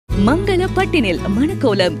மங்கள பட்டினில்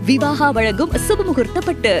மணக்கோலம் விவாகா வழங்கும்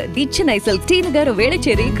சுபமுகூர்த்தப்பட்டு தி Chennai silk D நகர்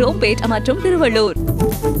வேளச்சேரி குரோம்பேட் மற்றும் திருவள்ளூர்.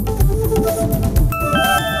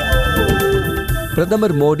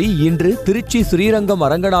 பிரதமர் மோடி இன்று திருச்சி ஸ்ரீரங்கம்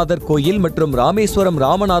அரங்கநாதர் கோயில் மற்றும் ராமேஸ்வரம்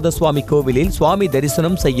ராமநாத சுவாமி கோவிலில் சுவாமி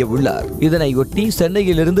தரிசனம் செய்ய உள்ளார். இதனையொட்டி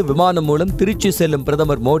சென்னையிலிருந்து விமானம் மூலம் திருச்சி செல்லும்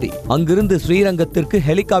பிரதமர் மோடி அங்கிருந்து ஸ்ரீரங்கத்திற்கு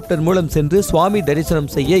ஹெலிகாப்டர் மூலம் சென்று சுவாமி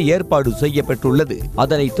தரிசனம் செய்ய ஏற்பாடு செய்யப்பட்டுள்ளது.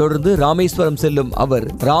 அதனைத் தொடர்ந்து ராமேஸ்வரம் செல்லும் அவர்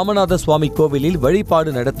ராமநாத சுவாமி கோவிலில்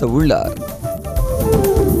வழிபாடு நடத்த உள்ளார்.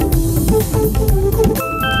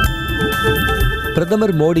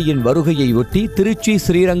 பிரதமர் மோடியின் வருகையையொட்டி திருச்சி,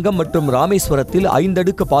 ஸ்ரீரங்கம் மற்றும் ராமேஸ்வரத்தில் 5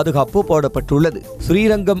 அடுக்கு பாதுகாப்பு போடப்பட்டுள்ளது.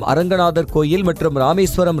 ஸ்ரீரங்கம் அரங்கநாதர் கோயில் மற்றும்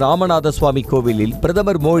ராமேஸ்வரம் ராமநாத சுவாமி கோவிலில்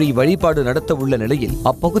பிரதமர் மோடி வழிபாடு நடத்த உள்ள நிலையில்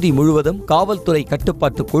அப்பகுதி முழுவதும் காவல்துறை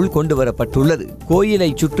கட்டுப்பாட்டுக்குள் கொண்டுவரப்பட்டுள்ளது.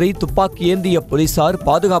 கோயிலை சுற்றி துப்பாக்கி ஏந்திய போலீசார்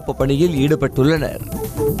பாதுகாப்பு பணியில் ஈடுபட்டுள்ளனர்.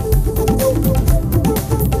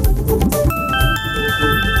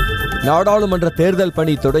 நாடாளுமன்ற தேர்தல்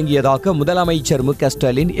பணி தொடங்கியதாக முதலமைச்சர்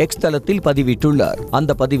மு.க.ஸ்டாலின் எக்ஸ் தளத்தில் பதிவிட்டுள்ளார்.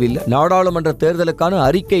 அந்த பதிவில் நாடாளுமன்ற தேர்தலுக்கான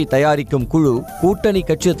அறிக்கை தயாரிக்கும் குழு கூட்டணி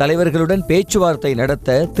கட்சி தலைவர்களுடன் பேச்சுவார்த்தை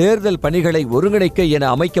நடத்த தேர்தல் பணிகளை ஒருங்கிணைக்க என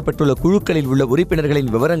அமைக்கப்பட்டுள்ள குழுக்களில் உள்ள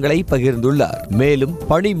உறுப்பினர்களின் விவரங்களை பகிர்ந்துள்ளார். மேலும்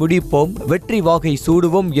பணி முடிப்போம், வெற்றி வாகை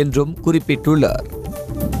சூடுவோம் என்றும் குறிப்பிட்டுள்ளார்.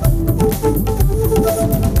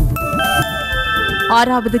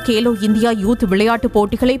 6வது கேலோ இந்தியா யூத் விளையாட்டுப்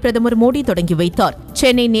போட்டிகளை பிரதமர் மோடி தொடங்கி வைத்தார்.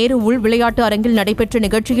 சென்னை நேரு உள் விளையாட்டு அரங்கில் நடைபெற்ற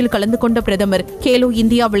நிகழ்ச்சியில் கலந்து கொண்ட பிரதமர் கேலோ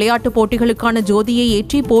இந்தியா விளையாட்டுப் போட்டிகளுக்கான ஜோதியை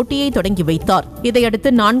ஏற்றி போட்டியை தொடங்கி வைத்தார்.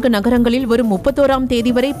 இதையடுத்து 4 நகரங்களில் வரும் 31ஆம்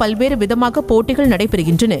தேதி வரை பல்வேறு விதமாக போட்டிகள்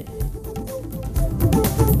நடைபெறுகின்றன.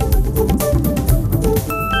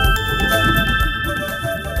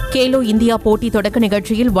 கேலோ இந்தியா போட்டி தொடக்க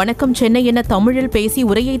நிகழ்ச்சியில் வணக்கம் சென்னை என தமிழில் பேசி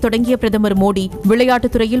உரையை தொடங்கிய பிரதமர் மோடி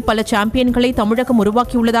விளையாட்டுத் துறையில் பல சாம்பியன்களை தமிழகம்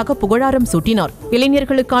உருவாக்கியுள்ளதாக புகழாரம் சூட்டினார்.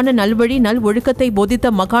 இளைஞர்களுக்கான நல்வழி, நல் ஒழுக்கத்தை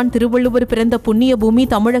போதித்த மகான் திருவள்ளுவர் பிறந்த புண்ணிய பூமி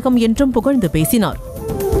தமிழகம் என்றும் புகழ்ந்து பேசினார்.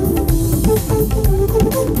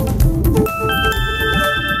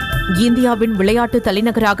 இந்தியாவின் விளையாட்டு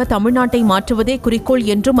தலைநகராக தமிழ்நாட்டை மாற்றுவதே குறிக்கோள்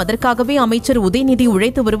என்றும் அதற்காகவே அமைச்சர் உதயநிதி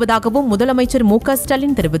உழைத்து வருவதாகவும் முதலமைச்சர்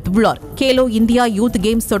மு.க.ஸ்டாலின் தெரிவித்துள்ளார். கேலோ இந்தியா யூத்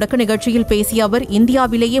கேம்ஸ் தொடக்க நிகழ்ச்சியில் பேசிய அவர்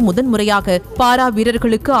இந்தியாவிலேயே முதன்முறையாக பாரா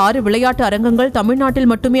வீரர்களுக்கு 6 விளையாட்டு அரங்கங்கள்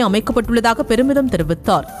தமிழ்நாட்டில் மட்டுமே அமைக்கப்பட்டுள்ளதாக பெருமிதம்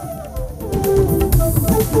தெரிவித்தார்.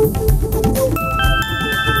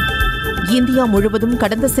 இந்தியா முழுவதும்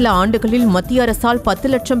கடந்த சில ஆண்டுகளில் மத்திய அரசால் 10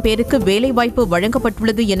 லட்சம் பேருக்கு வேலைவாய்ப்பு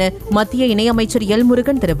வழங்கப்பட்டுள்ளது என மத்திய இணையமைச்சர் எல்.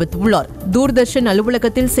 முருகன் தெரிவித்துள்ளார். தூர்தர்ஷன்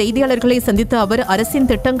அலுவலகத்தில் செய்தியாளர்களை சந்தித்த அவர் அரசின்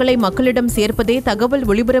திட்டங்களை மக்களிடம் சேர்ப்பதே தகவல்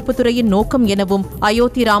ஒலிபரப்புத்துறையின் நோக்கம் எனவும்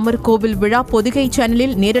அயோத்தி ராமர் கோவில் விழா பொதிகை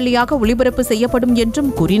சேனலில் நேரலையாக ஒளிபரப்பு செய்யப்படும்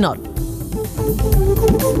என்றும் கூறினார்.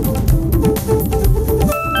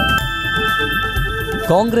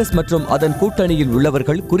 காங்கிரஸ் மற்றும் அதன் கூட்டணியில்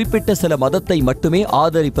உள்ளவர்கள் குறிப்பிட்ட சில மதத்தை மட்டுமே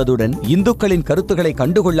ஆதரிப்பதுடன் இந்துக்களின் கருத்துக்களை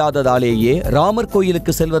கண்டுகொள்ளாததாலேயே ராமர்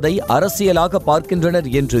கோயிலுக்கு செல்வதை அரசியலாக பார்க்கின்றனர்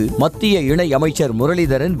என்று மத்திய இணை அமைச்சர்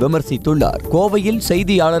முரளிதரன் விமர்சித்துள்ளார். கோவையில்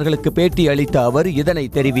செய்தியாளர்களுக்கு பேட்டி அளித்த அவர் இதனை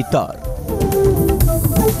தெரிவித்தார்.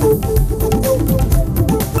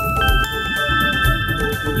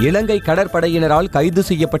 இலங்கை கடற்படையினரால் கைது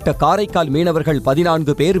செய்யப்பட்ட காரைக்கால் மீனவர்கள்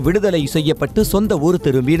 14 பேர் விடுதலை செய்யப்பட்டு சொந்த ஊர்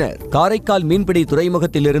திரும்பினர். காரைக்கால் மீன்பிடி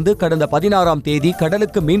துறைமுகத்திலிருந்து கடந்த 16ஆம் தேதி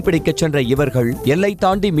கடலுக்கு மீன்பிடிக்கச் சென்ற இவர்கள் எல்லை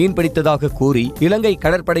தாண்டி மீன்பிடித்ததாக கூறி இலங்கை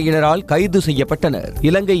கடற்படையினரால் கைது செய்யப்பட்டனர்.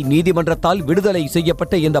 இலங்கை நீதிமன்றத்தால் விடுதலை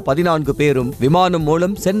செய்யப்பட்ட இந்த 14 பேரும் விமானம்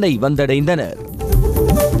மூலம் சென்னை வந்தடைந்தனர்.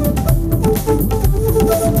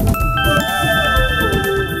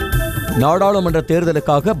 நாடாளுமன்ற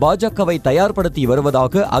தேர்தலுக்காக பாஜகவை தயார்படுத்தி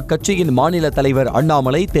வருவதாக அக்கட்சியின் மாநில தலைவர்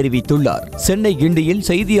அண்ணாமலை தெரிவித்துள்ளார். சென்னை கிண்டியில்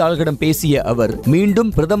செய்தியாளர்களிடம் பேசிய அவர்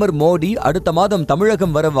மீண்டும் பிரதமர் மோடி அடுத்த மாதம்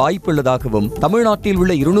தமிழகம் வர வாய்ப்புள்ளதாகவும் தமிழ்நாட்டில்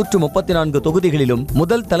உள்ள 234 தொகுதிகளிலும்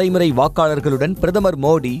முதல் தலைமுறை வாக்காளர்களுடன் பிரதமர்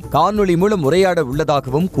மோடி காணொலி மூலம் உரையாட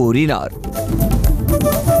உள்ளதாகவும் கூறினார்.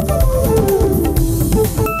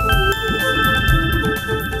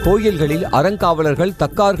 கோயில்களில் அறங்காவலர்கள்,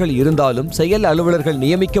 தக்கார்கள் இருந்தாலும் செயல் அலுவலர்கள்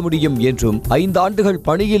நியமிக்க முடியும் என்றும் 5 ஆண்டுகள்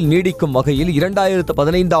பணியில் நீடிக்கும் வகையில்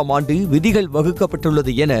 2015ஆம் ஆண்டு விதிகள்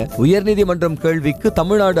வகுக்கப்பட்டுள்ளது என உயர்நீதிமன்றம் கேள்விக்கு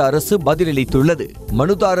தமிழ்நாடு அரசு பதிலளித்துள்ளது.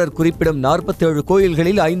 மனுதாரர் குறிப்பிடும் 47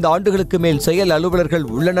 கோயில்களில் 5 ஆண்டுகளுக்கு மேல் செயல் அலுவலர்கள்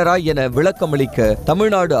உள்ளனரா என விளக்கமளிக்க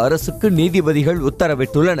தமிழ்நாடு அரசுக்கு நீதிபதிகள்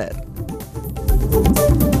உத்தரவிட்டுள்ளனர்.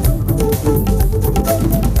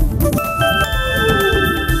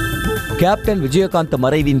 கேப்டன் விஜயகாந்த்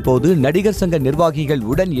மறைவின் போது நடிகர் சங்க நிர்வாகிகள்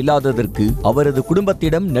உடன் இல்லாததற்கு அவரது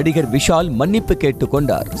குடும்பத்திடம் நடிகர் விஷால் மன்னிப்பு கேட்டுக்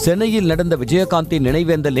கொண்டார். சென்னையில் நடந்த விஜயகாந்தின்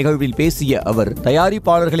நினைவேந்தல் நிகழ்வில் பேசிய அவர்,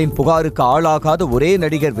 தயாரிப்பாளர்களின் புகாருக்கு ஆளாகாத ஒரே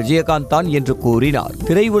நடிகர் விஜயகாந்த் தான் என்று கூறினார்.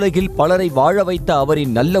 திரையுலகில் பலரை வாழ வைத்த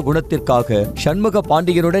அவரின் நல்ல குணத்திற்காக சண்முக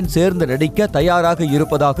பாண்டியனுடன் சேர்ந்து நடிக்க தயாராக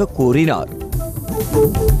இருப்பதாக கூறினார்.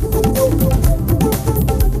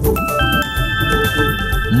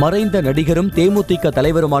 மறைந்த நடிகரும் தேமுதிக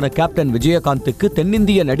தலைவருமான கேப்டன் விஜயகாந்துக்கு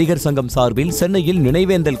தென்னிந்திய நடிகர் சங்கம் சார்பில் சென்னையில்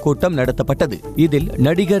நினைவேந்தல் கூட்டம் நடத்தப்பட்டது. இதில்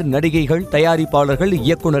நடிகர், நடிகைகள், தயாரிப்பாளர்கள்,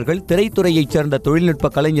 இயக்குநர்கள், திரைத்துறையைச் சேர்ந்த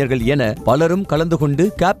தொழில்நுட்ப கலைஞர்கள் என பலரும் கலந்து கொண்டு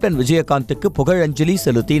கேப்டன் விஜயகாந்துக்கு புகழஞ்சலி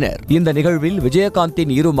செலுத்தினர். இந்த நிகழ்வில்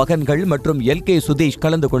விஜயகாந்தின் இரு மகன்கள் மற்றும் LK சுதீஷ்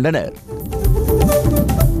கலந்து கொண்டனர்.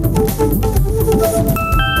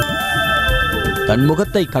 தன்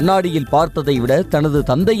முகத்தை கண்ணாடியில் பார்த்ததை விட தனது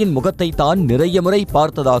தந்தையின் முகத்தை தான் நிறைய முறை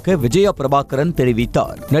பார்த்ததாக விஜய பிரபாகரன்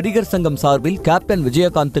தெரிவித்தார். நடிகர் சங்கம் சார்பில் கேப்டன்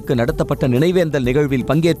விஜயகாந்துக்கு நடத்தப்பட்ட நினைவேந்தல் நிகழ்வில்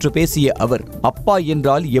பங்கேற்று பேசிய அவர், அப்பா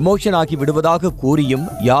என்றால் எமோஷன் ஆகி விடுவதாக கூறியும்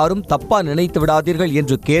யாரும் தப்பா நினைத்து விடாதீர்கள்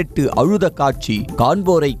என்று கேட்டு அழுத காட்சி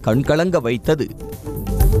காண்போரை கண்கலங்க வைத்தது.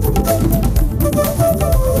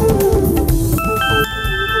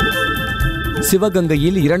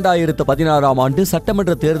 சிவகங்கையில் 2016ஆம் ஆண்டு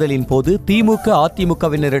சட்டமன்ற தேர்தலின் போது திமுக,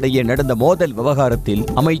 அதிமுகவினரிடையே நடந்த மோதல் விவகாரத்தில்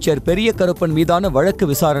அமைச்சர் பெரிய கருப்பன் மீதான வழக்கு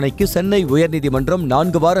விசாரணைக்கு சென்னை உயர்நீதிமன்றம்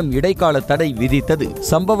 4 வாரம் இடைக்கால தடை விதித்தது.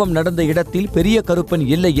 சம்பவம் நடந்த இடத்தில் பெரிய கருப்பன்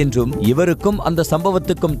இல்லை என்றும் இவருக்கும் அந்த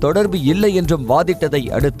சம்பவத்துக்கும் தொடர்பு இல்லை என்றும் வாதிட்டதை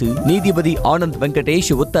அடுத்து நீதிபதி ஆனந்த்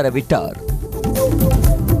வெங்கடேஷ் உத்தரவிட்டார்.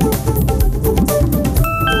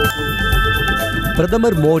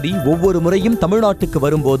 பிரதமர் மோடி ஒவ்வொரு முறையும் தமிழ்நாட்டுக்கு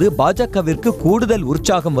வரும்போது பாஜகவிற்கு கூடுதல்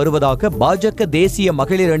உற்சாகம் வருவதாக பாஜக தேசிய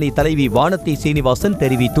மகளிர் அணி தலைவி வானதி சீனிவாசன்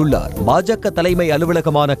தெரிவித்துள்ளார். பாஜக தலைமை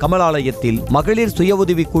அலுவலகமான கமலாலயத்தில் மகளிர் சுய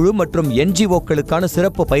உதவிக்குழு மற்றும் NGO-க்களுக்கான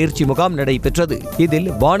சிறப்பு பயிற்சி முகாம் நடைபெற்றது.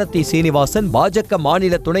 இதில் வானதி சீனிவாசன், பாஜக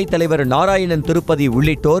மாநில துணைத் தலைவர் நாராயணன் திருப்பதி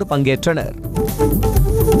உள்ளிட்டோர் பங்கேற்றனர்.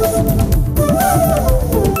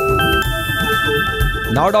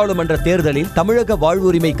 நாடாளுமன்ற தேர்தலில் தமிழக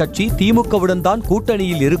வாழ்வுரிமை கட்சி திமுகவுடன் தான்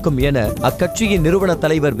கூட்டணியில் இருக்கும் என அக்கட்சியின் நிறுவன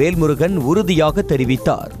தலைவர் வேல்முருகன் உறுதியாக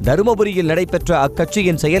தெரிவித்தார். தருமபுரியில் நடைபெற்ற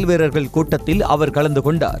அக்கட்சியின் செயல் வீரர்கள் கூட்டத்தில் அவர் கலந்து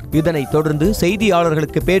கொண்டார். இதனைத் தொடர்ந்து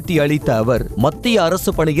செய்தியாளர்களுக்கு பேட்டி அளித்த அவர், மத்திய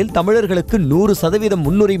அரசு பணியில் தமிழர்களுக்கு 100%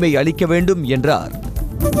 முன்னுரிமை அளிக்க வேண்டும் என்றார்.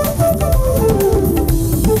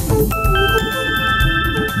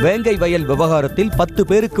 வேங்கை வயல் விவகாரத்தில் 10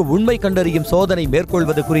 பேருக்கு உண்மை கண்டறியும் சோதனை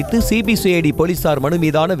மேற்கொள்வது குறித்து CBCID போலீசார் மனு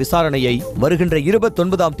மீதான விசாரணையை வருகின்ற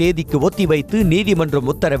 29ஆம் தேதிக்கு ஒத்திவைத்து நீதிமன்றம்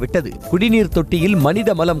உத்தரவிட்டது. குடிநீர் தொட்டியில்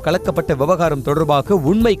மனித மலம் கலக்கப்பட்ட விவகாரம் தொடர்பாக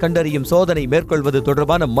உண்மை கண்டறியும் சோதனை மேற்கொள்வது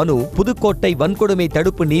தொடர்பான மனு புதுக்கோட்டை வன்கொடுமை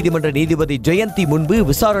தடுப்பு நீதிமன்ற நீதிபதி ஜெயந்தி முன்பு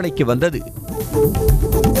விசாரணைக்கு வந்தது.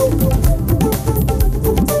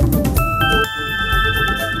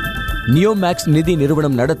 நியோமேக்ஸ் நிதி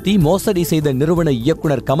நிறுவனம் நடத்தி மோசடி செய்த நிறுவன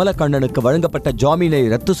இயக்குனர் கமலக்கண்ணனுக்கு வழங்கப்பட்ட ஜாமீனை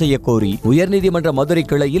ரத்து செய்ய கோரி உயர்நீதிமன்ற மதுரை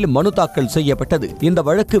கிளையில் மனு தாக்கல் செய்யப்பட்டது. இந்த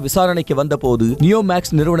வழக்கு விசாரணைக்கு வந்தபோது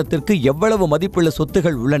நியோமேக்ஸ் நிறுவனத்திற்கு எவ்வளவு மதிப்புள்ள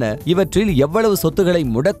சொத்துகள் உள்ளன, இவற்றில் எவ்வளவு சொத்துக்களை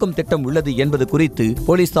முடக்கும் திட்டம் உள்ளது என்பது குறித்து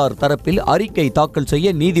போலீசார் தரப்பில் அறிக்கை தாக்கல்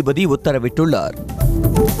செய்ய நீதிபதி உத்தரவிட்டுள்ளார்.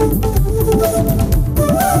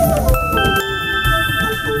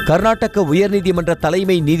 கர்நாடக உயர்நீதிமன்ற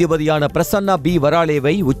தலைமை நீதிபதியான பிரசன்னா B.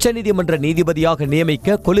 வராலேவை உச்சநீதிமன்ற நீதிபதியாக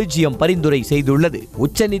நியமிக்க கொலிஜியம் பரிந்துரை செய்துள்ளது.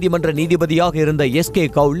 உச்சநீதிமன்ற நீதிபதியாக இருந்த SK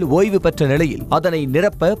கவுல் ஓய்வு பெற்ற நிலையில் அதனை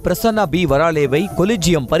நிரப்ப பிரசன்னா B. வராலேவை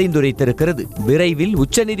கொலிஜியம் பரிந்துரைத்திருக்கிறது. விரைவில்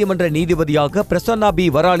உச்சநீதிமன்ற நீதிபதியாக பிரசன்னா B.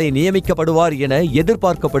 வராலே நியமிக்கப்படுவார் என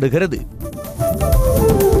எதிர்பார்க்கப்படுகிறது.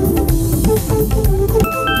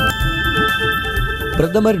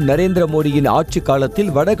 பிரதமர் நரேந்திர மோடியின் ஆட்சி காலத்தில்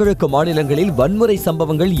வடகிழக்கு மாநிலங்களில் வன்முறை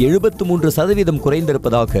சம்பவங்கள் 73%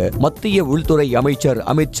 குறைந்திருப்பதாக மத்திய உள்துறை அமைச்சர்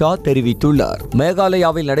அமித் ஷா தெரிவித்துள்ளார்.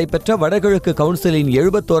 மேகாலயாவில் நடைபெற்ற வடகிழக்கு கவுன்சிலின்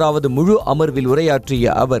 71வது முழு அமர்வில்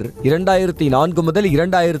உரையாற்றிய அவர், 2004 முதல்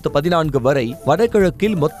 2014 வரை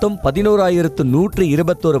வடகிழக்கில் மொத்தம்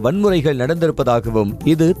 11,121 வன்முறைகள் நடந்திருப்பதாகவும்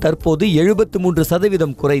இது தற்போது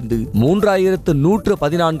 73% குறைந்து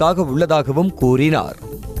 3,114 உள்ளதாகவும் கூறினார்.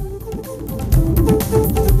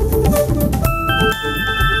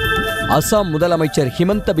 அசாம் முதலமைச்சர்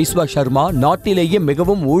ஹிமந்த பிஸ்வா சர்மா நாட்டிலேயே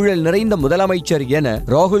மிகவும் ஊழல் நிறைந்த முதலமைச்சர் என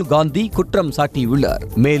ராகுல் காந்தி குற்றம் சாட்டியுள்ளார்.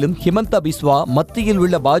 மேலும் ஹிமந்த பிஸ்வா மத்தியில்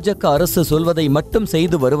உள்ள பாஜக அரசு சொல்வதை மட்டும்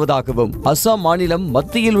செய்து வருவதாகவும் அசாம் மாநிலம்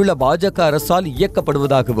மத்தியில் உள்ள பாஜக அரசால்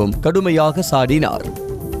இயக்கப்படுவதாகவும் கடுமையாக சாடினார்.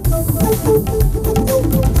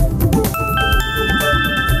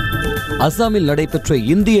 அசாமில் நடைபெற்ற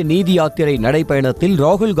இந்திய நீதி யாத்திரை நடைபயணத்தில்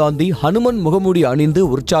ராகுல் காந்தி ஹனுமன் முகமூடி அணிந்து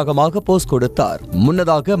உற்சாகமாக போஸ் கொடுத்தார்.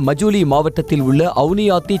 முன்னதாக மஜூலி மாவட்டத்தில் உள்ள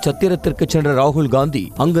அவுனியாத்தி சத்திரத்திற்கு சென்ற ராகுல் காந்தி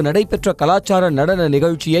அங்கு நடைபெற்ற கலாச்சார நடன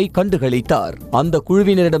நிகழ்ச்சியை கண்டுகளித்தார். அந்த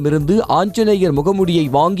குழுவினரிடமிருந்து ஆஞ்சநேயர் முகமூடியை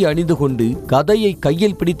வாங்கி அணிந்து கொண்டு கதையை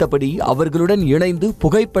கையில் பிடித்தபடி அவர்களுடன் இணைந்து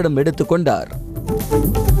புகைப்படம் எடுத்துக் கொண்டார்.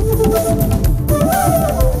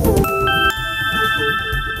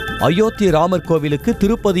 அயோத்தி ராமர் கோவிலுக்கு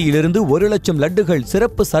திருப்பதியிலிருந்து 1 லட்சம் லட்டுகள்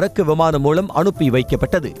சிறப்பு சரக்கு விமானம் மூலம் அனுப்பி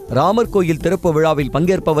வைக்கப்பட்டது. ராமர் கோயில் திறப்பு விழாவில்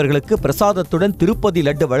பங்கேற்பவர்களுக்கு பிரசாதத்துடன் திருப்பதி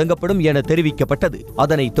லட்டு வழங்கப்படும் என தெரிவிக்கப்பட்டது.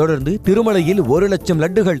 அதனைத் தொடர்ந்து திருமலையில் 1 லட்சம்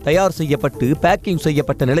லட்டுகள் தயார் செய்யப்பட்டு பேக்கிங்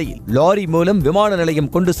செய்யப்பட்ட நிலையில் லாரி மூலம் விமான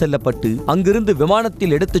நிலையம் கொண்டு செல்லப்பட்டு அங்கிருந்து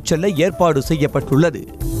விமானத்தில் எடுத்துச் செல்ல ஏற்பாடு செய்யப்பட்டுள்ளது.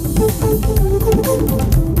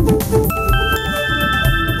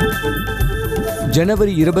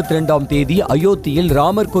 ஜனவரி 22ஆம் தேதி அயோத்தியில்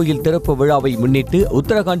ராமர் கோயில் திறப்பு விழாவை முன்னிட்டு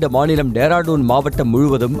உத்தரகாண்ட் மாநிலம் டேராடூன் மாவட்டம்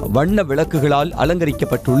முழுவதும் வண்ண விளக்குகளால்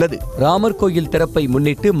அலங்கரிக்கப்பட்டுள்ளது. ராமர் கோயில் திறப்பை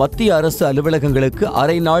முன்னிட்டு மத்திய அரசு அலுவலகங்களுக்கு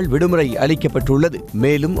அரை நாள் விடுமுறை அளிக்கப்பட்டுள்ளது.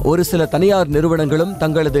 மேலும் ஒரு சில தனியார் நிறுவனங்களும்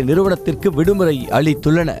தங்களது நிறுவனத்திற்கு விடுமுறை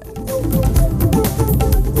அளித்துள்ளன.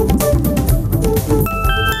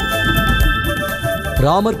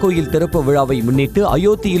 ராமர் கோயில் திறப்பு விழாவை முன்னிட்டு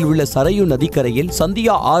அயோத்தியில் உள்ள சரையு நதிக்கரையில்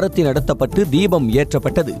சந்தியா ஆரத்தி நடத்தப்பட்டு தீபம்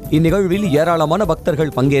ஏற்றப்பட்டது. இந்நிகழ்வில் ஏராளமான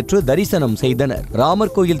பக்தர்கள் பங்கேற்று தரிசனம் செய்தனர்.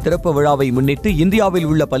 ராமர் கோயில் திறப்பு விழாவை முன்னிட்டு இந்தியாவில்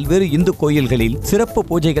உள்ள பல்வேறு இந்து கோயில்களில் சிறப்பு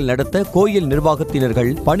பூஜைகள் நடத்த கோயில்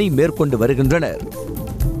நிர்வாகத்தினர்கள் பணி மேற்கொண்டு வருகின்றனர்.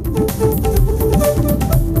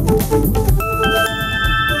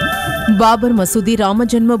 பாபர் மசூதி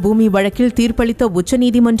ராமஜென்ம பூமி வழக்கில் தீர்ப்பளித்த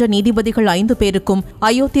உச்சநீதிமன்ற நீதிபதிகள் 5 பேருக்கும்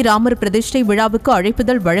அயோத்தி ராமர் பிரதிஷ்டை விழாவுக்கு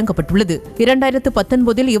அழைப்புதல் வழங்கப்பட்டுள்ளது.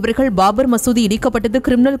 2019இல் இவர்கள் பாபர் மசூதி இடிக்கப்பட்டது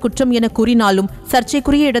கிரிமினல் குற்றம் என கூறினாலும்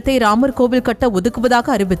சர்ச்சைக்குரிய இடத்தை ராமர் கோவில் கட்ட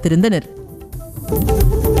ஒதுக்குவதாக அறிவித்திருந்தனர்.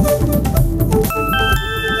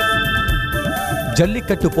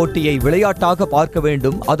 ஜல்லிக்கட்டு போட்டியை விளையாட்டாக பார்க்க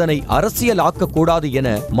வேண்டும், அதனை அரசியல் ஆக்கக்கூடாது என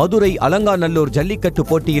மதுரை அலங்காநல்லூர் ஜல்லிக்கட்டு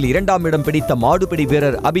போட்டியில் 2ஆம் இடம் பிடித்த மாடுபிடி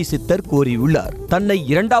வீரர் அபிசித்தர் கூறியுள்ளார். தன்னை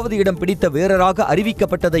 2வது இடம் பிடித்த வீரராக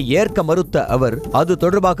அறிவிக்கப்பட்டதை ஏற்க மறுத்த அவர் அது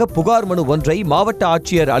தொடர்பாக புகார் மனு ஒன்றை மாவட்ட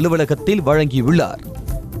ஆட்சியர் அலுவலகத்தில் வழங்கியுள்ளார்.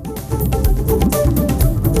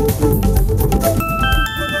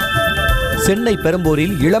 சென்னை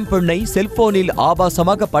பெரம்பூரில் இளம்பெண்ணை செல்போனில்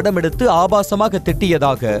ஆபாசமாக படமெடுத்து ஆபாசமாக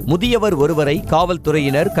திட்டியதாக முதியவர் ஒருவரை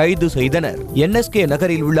காவல்துறையினர் கைது செய்தனர். NSK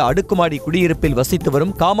நகரில் உள்ள அடுக்குமாடி குடியிருப்பில் வசித்து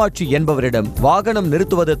வரும் காமாட்சி என்பவரிடம் வாகனம்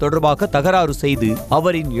நிறுத்துவது தொடர்பாக தகராறு செய்து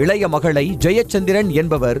அவரின் இளைய மகளை ஜெயச்சந்திரன்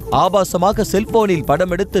என்பவர் ஆபாசமாக செல்போனில்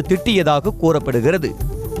படமெடுத்து திட்டியதாக கூறப்படுகிறது.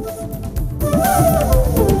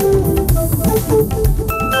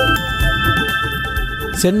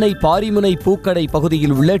 சென்னை பாரிமுனை பூக்கடை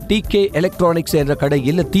பகுதியில் உள்ள TK எலக்ட்ரானிக்ஸ் என்ற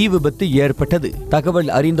கடையில் தீ விபத்து ஏற்பட்டது. தகவல்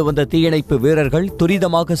அறிந்து வந்த தீயணைப்பு வீரர்கள்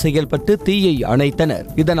துரிதமாக செயல்பட்டு தீயை அணைத்தனர்.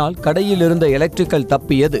 இதனால் கடையில் இருந்த எலக்ட்ரிக்கல்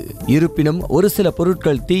தப்பியது. இருப்பினும் ஒரு சில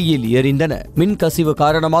பொருட்கள் தீயில் எரிந்தன. மின் கசிவு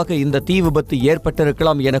காரணமாக இந்த தீ விபத்து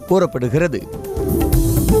ஏற்பட்டிருக்கலாம் என கூறப்படுகிறது.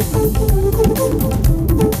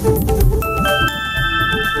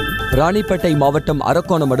 ராணிப்பேட்டை மாவட்டம்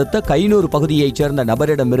அரக்கோணம் அடுத்த கைனூர் பகுதியைச் சேர்ந்த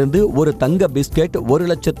நபரிடமிருந்து ஒரு தங்க பிஸ்கெட்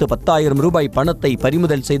 1,10,000 ரூபாய் பணத்தை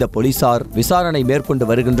பறிமுதல் செய்த போலீசார் விசாரணை மேற்கொண்டு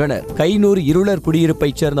வருகின்றனர். கைனூர் இருளர்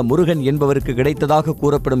குடியிருப்பைச் சேர்ந்த முருகன் என்பவருக்கு கிடைத்ததாக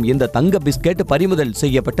கூறப்படும் இந்த தங்க பிஸ்கெட் பறிமுதல்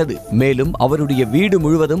செய்யப்பட்டது. மேலும் அவருடைய வீடு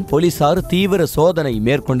முழுவதும் போலீசார் தீவிர சோதனை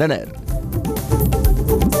மேற்கொண்டனர்.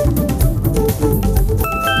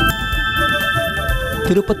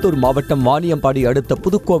 திருப்பத்தூர் மாவட்டம் வாணியம்பாடி அடுத்த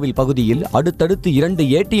புதுக்கோவில் பகுதியில் அடுத்தடுத்து 2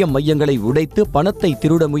 ATM மையங்களை உடைத்து பணத்தை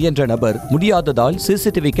திருட முயன்ற நபர் முடியாததால்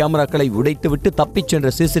CCTV கேமராக்களை உடைத்துவிட்டு தப்பிச்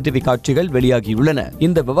சென்ற CCTV காட்சிகள் வெளியாகியுள்ளன.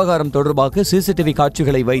 இந்த விவகாரம் தொடர்பாக CCTV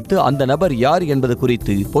காட்சிகளை வைத்து அந்த நபர் யார் என்பது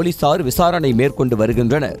குறித்து போலீசார் விசாரணை மேற்கொண்டு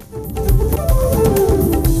வருகின்றனர்.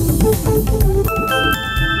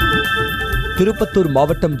 திருப்பத்தூர்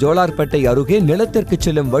மாவட்டம் ஜோலார்பேட்டை அருகே நிலத்திற்கு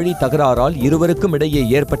செல்லும் வழி தகராறால் இருவருக்கும் இடையே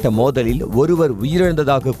ஏற்பட்ட மோதலில் ஒருவர்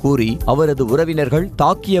உயிரிழந்ததாக கூறி அவரது உறவினர்கள்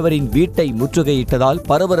தாக்கியவரின் வீட்டை முற்றுகையிட்டதால்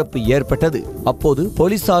பரபரப்பு ஏற்பட்டது. அப்போது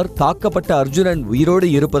போலீசார் தாக்கப்பட்ட அர்ஜுனன் உயிரோடு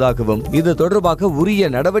இருப்பதாகவும் இது தொடர்பாக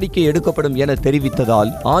உரிய நடவடிக்கை எடுக்கப்படும் என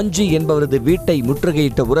தெரிவித்ததால் ஆஞ்சி என்பவரது வீட்டை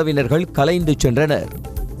முற்றுகையிட்ட உறவினர்கள் கலைந்து சென்றனர்.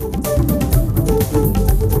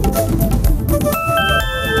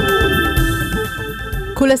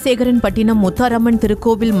 குலசேகரன்பட்டினம் முத்தாரம்மன்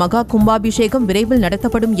திருக்கோவில் மகா கும்பாபிஷேகம் விரைவில்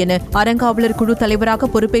நடத்தப்படும் என அறங்காவலர் குழு தலைவராக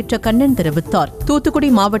பொறுப்பேற்ற கண்ணன் தெரிவித்தார். தூத்துக்குடி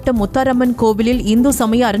மாவட்டம் முத்தாரம்மன் கோவிலில் இந்து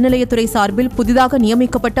சமய அறநிலையத்துறை சார்பில் புதிதாக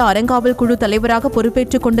நியமிக்கப்பட்ட அறங்காவல் குழு தலைவராக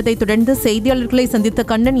பொறுப்பேற்றுக் கொண்டதைத் தொடர்ந்து செய்தியாளர்களை சந்தித்த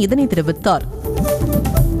கண்ணன் இதனை தெரிவித்தார்.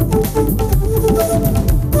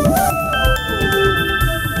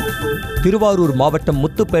 திருவாரூர் மாவட்டம்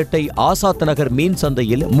முத்துப்பேட்டை ஆசாத் நகர் மீன்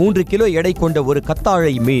சந்தையில் 3 கிலோ எடை கொண்ட ஒரு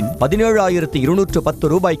கத்தாழை மீன்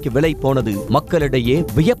 17,210 ரூபாய்க்கு விலை போனது மக்களிடையே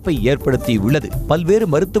வியப்பை ஏற்படுத்தியுள்ளது. பல்வேறு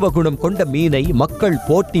மருத்துவ குணம் கொண்ட மீனை மக்கள்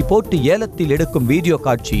போட்டு ஏலத்தில் எடுக்கும் வீடியோ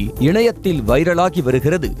காட்சி இணையத்தில் வைரலாகி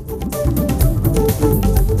வருகிறது.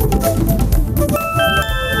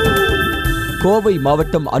 கோவை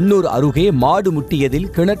மாவட்டம் அன்னூர் அருகே மாடு முட்டியதில்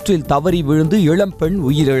கிணற்றில் தவறி விழுந்து இளம்பெண்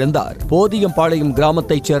உயிரிழந்தார். போதியம்பாளையம்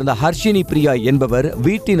கிராமத்தைச் சேர்ந்த ஹர்ஷினி பிரியா என்பவர்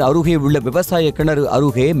வீட்டின் அருகே உள்ள விவசாய கிணறு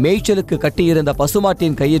அருகே மேய்ச்சலுக்கு கட்டியிருந்த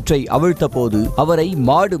பசுமாட்டின் கயிற்றை அவிழ்த்த போது அவரை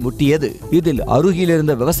மாடு முட்டியது. இதில்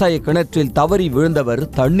அருகிலிருந்த விவசாய கிணற்றில் தவறி விழுந்தவர்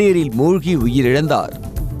தண்ணீரில் மூழ்கி உயிரிழந்தார்.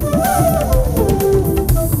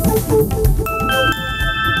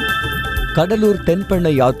 கடலூர்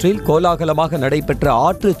தென்பெண்ணை ஆற்றில் கோலாகலமாக நடைபெற்ற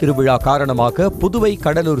ஆற்று திருவிழா காரணமாக புதுவை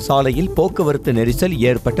கடலூர் சாலையில் போக்குவரத்து நெரிசல்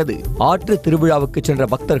ஏற்பட்டது. ஆற்று திருவிழாவுக்கு சென்ற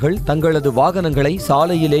பக்தர்கள் தங்களது வாகனங்களை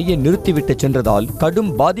சாலையிலேயே நிறுத்திவிட்டு சென்றதால்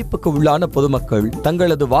கடும் பாதிப்புக்கு உள்ளான பொதுமக்கள்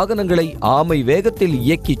தங்களது வாகனங்களை ஆமை வேகத்தில்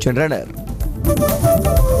இயக்கிச் சென்றனர்.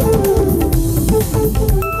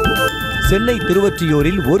 சென்னை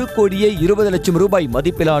திருவொற்றியூரில் 1,20 லட்சம் ரூபாய்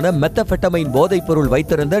மதிப்பிலான மெத்தபெட்டமைன் போதைப் பொருள்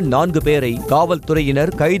வைத்திருந்த 4 பேரை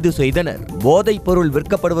காவல்துறையினர் கைது செய்தனர். போதைப் பொருள்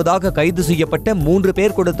விற்கப்படுவதாக கைது செய்யப்பட்ட 3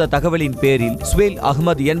 பேர் கொடுத்த தகவலின் பேரில் ஸ்வேல்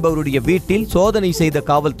அகமது என்பவருடைய வீட்டில் சோதனை செய்த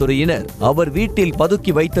காவல்துறையினர் அவர் வீட்டில்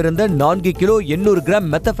பதுக்கி வைத்திருந்த 4 கிலோ 800 கிராம்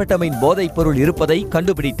மெத்தபெட்டமைன் போதைப் பொருள் இருப்பதை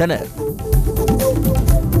கண்டுபிடித்தனர்.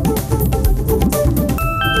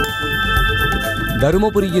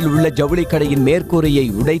 தருமபுரியில் உள்ள ஜவுளி கடையின் மேற்கூரையை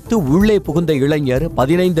உடைத்து உள்ளே புகுந்த இளைஞர்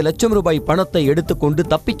 15 லட்சம் ரூபாய் பணத்தை எடுத்துக்கொண்டு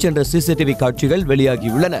தப்பிச் சென்ற சிசிடிவி காட்சிகள்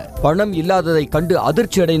வெளியாகியுள்ளன. பணம் இல்லாததை கண்டு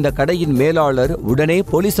அதிர்ச்சியடைந்த கடையின் மேலாளர் உடனே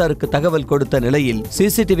போலீசாருக்கு தகவல் கொடுத்த நிலையில்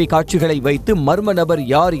சிசிடிவி காட்சிகளை வைத்து மர்ம நபர்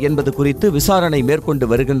யார் என்பது குறித்து விசாரணை மேற்கொண்டு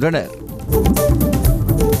வருகின்றனர்.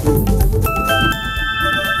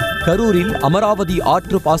 கரூரில் அமராவதி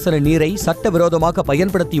ஆற்று பாசன நீரை சட்டவிரோதமாக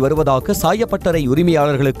பயன்படுத்தி வருவதாக சாயப்பட்டறை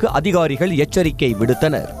உரிமையாளர்களுக்கு அதிகாரிகள் எச்சரிக்கை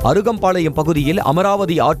விடுத்தனர். அருகம்பாளையம் பகுதியில்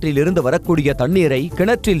அமராவதி ஆற்றில் இருந்து வரக்கூடிய தண்ணீரை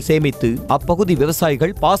கிணற்றில் சேமித்து அப்பகுதி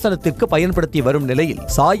விவசாயிகள் பாசனத்திற்கு பயன்படுத்தி வரும் நிலையில்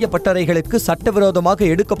சாயப்பட்டறைகளுக்கு சட்டவிரோதமாக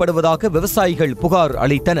எடுக்கப்படுவதாக விவசாயிகள் புகார்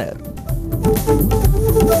அளித்தனர்.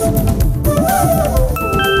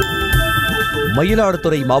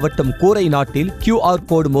 மயிலாடுதுறை மாவட்டம் கூரை நாட்டில் QR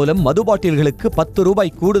கோடு மூலம் மது பாட்டில்களுக்கு 10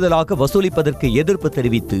 ரூபாய் கூடுதலாக வசூலிப்பதற்கு எதிர்ப்பு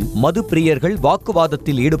தெரிவித்து மது பிரியர்கள்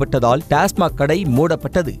வாக்குவாதத்தில் ஈடுபட்டதால் டாஸ்மாக் கடை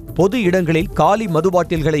மூடப்பட்டது. பொது இடங்களில் காலி மது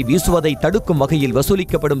பாட்டில்களை வீசுவதை தடுக்கும் வகையில்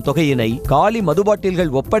வசூலிக்கப்படும் தொகையினை காலி மது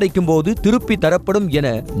பாட்டில்கள் ஒப்படைக்கும் போது திருப்பி தரப்படும்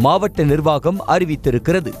என மாவட்ட நிர்வாகம்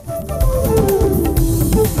அறிவித்திருக்கிறது.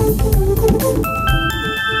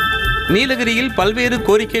 நீலகிரியில் பல்வேறு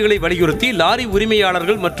கோரிக்கைகளை வலியுறுத்தி லாரி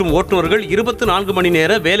உரிமையாளர்கள் மற்றும் ஓட்டுநர்கள் 24 மணி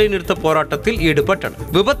நேர வேலைநிறுத்த போராட்டத்தில் ஈடுபட்டனர்.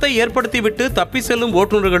 விபத்தை ஏற்படுத்திவிட்டு தப்பி செல்லும்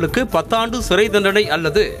ஓட்டுநர்களுக்கு 10 ஆண்டு சிறை தண்டனை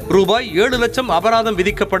அல்லது ரூபாய் 7 லட்சம் அபராதம்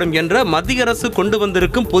விதிக்கப்படும் என்ற மத்திய அரசு கொண்டு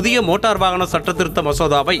வந்திருக்கும் புதிய மோட்டார் வாகன சட்டத்திருத்த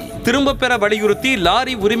மசோதாவை திரும்பப் பெற வலியுறுத்தி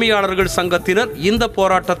லாரி உரிமையாளர்கள் சங்கத்தினர் இந்த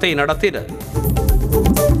போராட்டத்தை நடத்தினர்.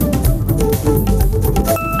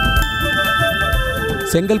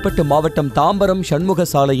 செங்கல்பட்டு மாவட்டம் தாம்பரம் சண்முக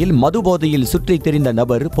சாலையில் மது போதையில் சுற்றித் திரிந்த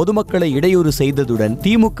நபர் பொதுமக்களை இடையூறு செய்ததுடன்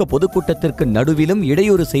திமுக பொதுக்கூட்டத்திற்கு நடுவிலும்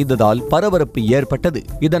இடையூறு செய்ததால் பரபரப்பு ஏற்பட்டது.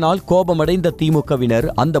 இதனால் கோபமடைந்த திமுகவினர்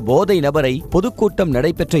அந்த போதை நபரை பொதுக்கூட்டம்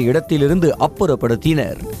நடைபெற்ற இடத்திலிருந்து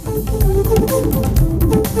அப்புறப்படுத்தினர்.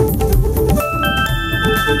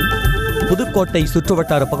 புதுக்கோட்டை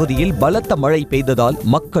சுற்றுவட்டார பகுதியில் பலத்த மழை பெய்ததால்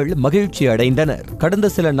மக்கள் மகிழ்ச்சி அடைந்தனர். கடந்த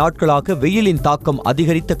சில நாட்களாக வெயிலின் தாக்கம்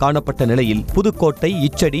அதிகரித்து காணப்பட்ட நிலையில் புதுக்கோட்டை,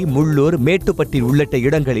 இச்சடி, முள்ளூர், மேட்டுப்பட்டி உள்ளிட்ட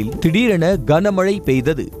இடங்களில் திடீரென கனமழை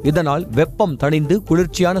பெய்தது. இதனால் வெப்பம் தணிந்து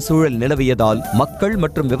குளிர்ச்சியான சூழல் நிலவியதால் மக்கள்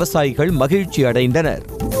மற்றும் விவசாயிகள் மகிழ்ச்சி அடைந்தனர்.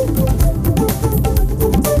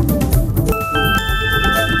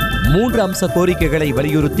 3 அம்ச கோரிக்கைகளை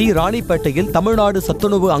வலியுறுத்தி ராணிப்பேட்டையில் தமிழ்நாடு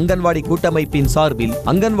சத்துணவு அங்கன்வாடி கூட்டமைப்பின் சார்பில்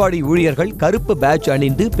அங்கன்வாடி ஊழியர்கள் கருப்பு பேட்ஜ்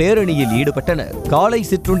அணிந்து பேரணியில் ஈடுபட்டனர். காலை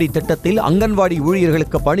சிற்றுண்டி திட்டத்தில் அங்கன்வாடி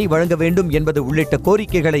ஊழியர்களுக்கு பணி வழங்க வேண்டும் என்பது உள்ளிட்ட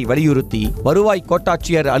கோரிக்கைகளை வலியுறுத்தி வருவாய்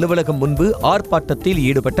கோட்டாட்சியர் அலுவலகம் முன்பு ஆர்ப்பாட்டத்தில்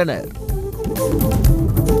ஈடுபட்டனர்.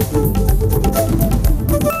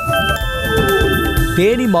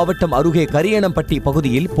 தேனி மாவட்டம் அருகே கரியணம்பட்டி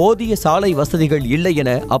பகுதியில் போதிய சாலை வசதிகள் இல்லை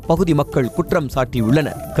என அப்பகுதி மக்கள் குற்றம்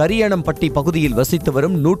சாட்டியுள்ளனர். கரியணம்பட்டி பகுதியில் வசித்து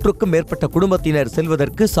வரும் 100க்கும் மேற்பட்ட குடும்பத்தினர்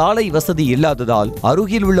செல்வதற்கு சாலை வசதி இல்லாததால்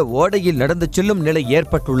அருகில் உள்ள ஓடையில் நடந்து செல்லும் நிலை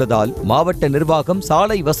ஏற்பட்டுள்ளதால் மாவட்ட நிர்வாகம்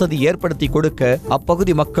சாலை வசதி ஏற்படுத்தி கொடுக்க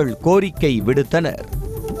அப்பகுதி மக்கள் கோரிக்கை விடுத்தனர்.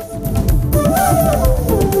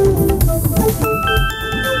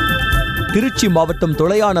 திருச்சி மாவட்டம்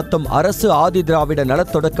தொளையானத்தம் அரசு ஆதிதிராவிட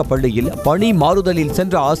நலத்தொடக்க பள்ளியில் பணி மாறுதலில்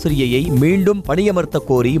சென்ற ஆசிரியையை மீண்டும் பணியமர்த்த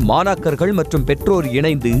கோரி மாணாக்கர்கள் மற்றும் பெற்றோர்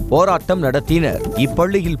இணைந்து போராட்டம் நடத்தினர்.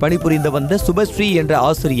 இப்பள்ளியில் பணிபுரிந்து வந்த சுபஸ்ரீ என்ற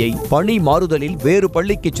ஆசிரியை பணி மாறுதலில் வேறு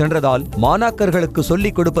பள்ளிக்கு சென்றதால் மாணாக்கர்களுக்கு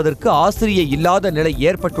சொல்லிக் கொடுப்பதற்கு ஆசிரியை இல்லாத நிலை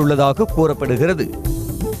ஏற்பட்டுள்ளதாக கூறப்படுகிறது.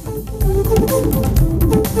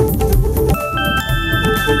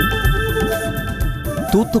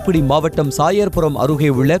 தூத்துக்குடி மாவட்டம் சாயர்புரம் அருகே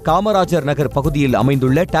உள்ள காமராஜர் நகர் பகுதியில்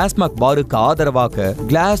அமைந்துள்ள டாஸ்மாக் பாருக்கு ஆதரவாக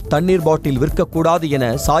கிளாஸ் தண்ணீர் பாட்டில் விற்கக்கூடாது என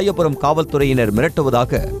சாயர்புரம் காவல்துறையினர்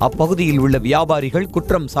மிரட்டுவதாக அப்பகுதியில் உள்ள வியாபாரிகள்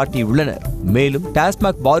குற்றம் சாட்டியுள்ளனர். மேலும்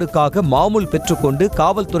டாஸ்மாக் பாருக்காக மாமூல் பெற்றுக்கொண்டு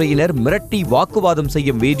காவல்துறையினர் மிரட்டி வாக்குவாதம்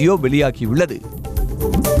செய்யும் வீடியோ வெளியாகியுள்ளது.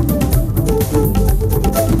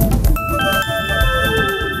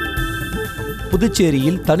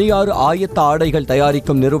 புதுச்சேரியில் தனியார் ஆயத்த ஆடைகள்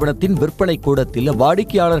தயாரிக்கும் நிறுவனத்தின் விற்பனை கூடத்தில்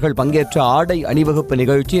வாடிக்கையாளர்கள் பங்கேற்ற ஆடை அணிவகுப்பு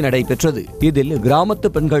நிகழ்ச்சி நடைபெற்றது. இதில் கிராமத்து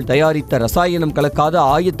பெண்கள் தயாரித்த ரசாயனம் கலக்காத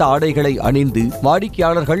ஆயத்த ஆடைகளை அணிந்து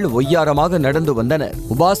வாடிக்கையாளர்கள் ஒய்யாரமாக நடந்து வந்தனர்.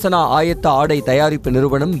 உபாசனா ஆயத்த ஆடை தயாரிப்பு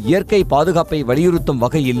நிறுவனம் இயற்கை பாதுகாப்பை வலியுறுத்தும்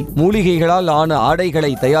வகையில் மூலிகைகளால் ஆன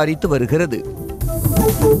ஆடைகளை தயாரித்து வருகிறது.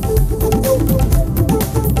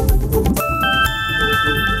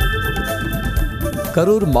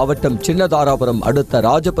 கரூர் மாவட்டம் சின்னதாராபுரம் அடுத்த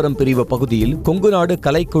ராஜபுரம் பிரிவு பகுதியில் கொங்குநாடு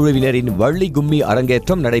கலைக்குழுவினரின் வள்ளி கும்மி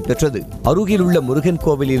அரங்கேற்றம் நடைபெற்றது. அருகிலுள்ள முருகன்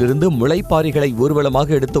கோவிலிலிருந்து முளைப்பாரிகளை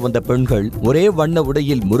ஊர்வலமாக எடுத்து வந்த பெண்கள் ஒரே வண்ண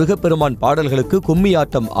உடையில் முருகப்பெருமான் பாடல்களுக்கு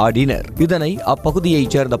கும்மியாட்டம் ஆடினர். இதனை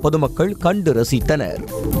அப்பகுதியைச் சேர்ந்த பொதுமக்கள் கண்டு ரசித்தனர்.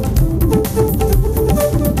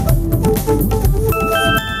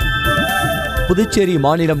 புதுச்சேரி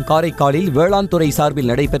மாநிலம் காரைக்காலில் வேளாண் துறை சார்பில்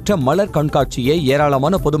நடைபெற்ற மலர் கண்காட்சியை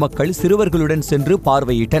ஏராளமான பொதுமக்கள் சிறுவர்களுடன் சென்று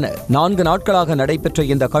பார்வையிட்டனர். 4 நாட்களாக நடைபெற்ற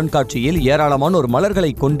இந்த கண்காட்சியில் ஏராளமானோர்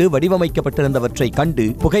மலர்களை கொண்டு வடிவமைக்கப்பட்டிருந்தவற்றை கண்டு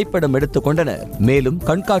புகைப்படம் எடுத்துக் கொண்டனர். மேலும்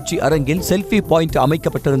கண்காட்சி அரங்கில் செல்ஃபி பாயிண்ட்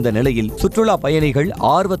அமைக்கப்பட்டிருந்த நிலையில் சுற்றுலா பயணிகள்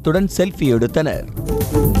ஆர்வத்துடன் செல்ஃபி எடுத்தனர்.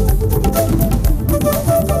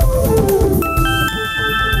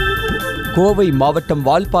 கோவை மாவட்டம்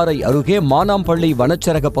வால்பாறை அருகே மானாம்பள்ளி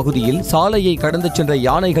வனச்சரக பகுதியில் சாலையை கடந்து சென்ற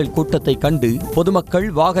யானைகள் கூட்டத்தை கண்டு பொதுமக்கள்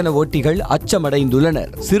வாகன ஓட்டிகள்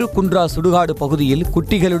அச்சமடைந்துள்ளனர். சிறுகுன்றா சுடுகாடு பகுதியில்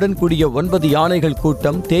குட்டிகளுடன் கூடிய 9 யானைகள்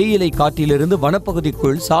கூட்டம் தேயிலை காட்டிலிருந்து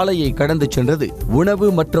வனப்பகுதிக்குள் சாலையை கடந்து சென்றது. உணவு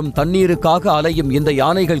மற்றும் தண்ணீருக்காக அலையும் இந்த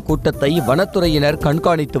யானைகள் கூட்டத்தை வனத்துறையினர்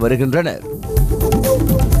கண்காணித்து வருகின்றனர்.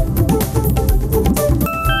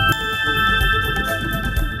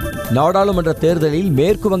 நாடாளுமன்ற தேர்தலில்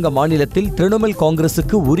மேற்குவங்க மாநிலத்தில் திரிணாமுல்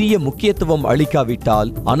காங்கிரசுக்கு உரிய முக்கியத்துவம்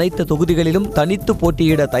அளிக்காவிட்டால் அனைத்து தொகுதிகளிலும் தனித்து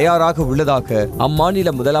போட்டியிட தயாராக உள்ளதாக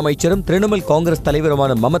அம்மாநில முதலமைச்சரும் திரிணாமுல் காங்கிரஸ்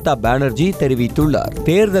தலைவருமான மமதா பானர்ஜி தெரிவித்துள்ளார்.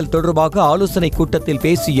 தேர்தல் தொடர்பாக ஆலோசனை கூட்டத்தில்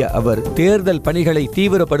பேசிய அவர் தேர்தல் பணிகளை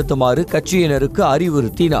தீவிரப்படுத்துமாறு கட்சியினருக்கு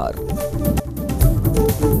அறிவுறுத்தினார்.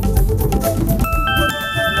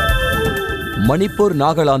 மணிப்பூர்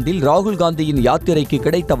நாகாலாந்தில் ராகுல் காந்தியின் யாத்திரைக்கு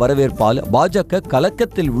கிடைத்த வரவேற்பால் பாஜக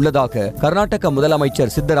கலக்கத்தில் உள்ளதாக கர்நாடக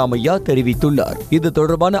முதலமைச்சர் சித்தராமையா தெரிவித்துள்ளார். இது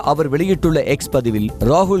தொடர்பான அவர் வெளியிட்டுள்ள எக்ஸ் பதிவில்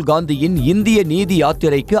ராகுல் காந்தியின் இந்திய நீதி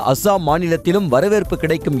யாத்திரைக்கு அசாம் மாநிலத்திலும் வரவேற்பு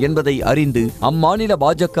கிடைக்கும் என்பதை அறிந்து அம்மாநில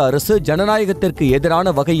பாஜக அரசு ஜனநாயகத்திற்கு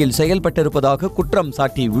எதிரான வகையில் செயல்பட்டிருப்பதாக குற்றம்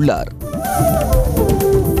சாட்டியுள்ளார்.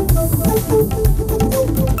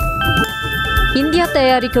 இந்தியா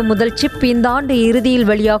தயாரிக்கும் முதல் சிப் இந்த ஆண்டு இறுதியில்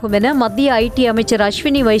வெளியாகும் என மத்திய ஐடி அமைச்சர்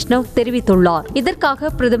அஸ்வினி வைஷ்ணவ் தெரிவித்துள்ளார். இதற்காக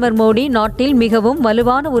பிரதமர் மோடி நாட்டில் மிகவும்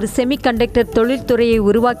வலுவான ஒரு செமிகண்டக்டர் தொழில்துறையை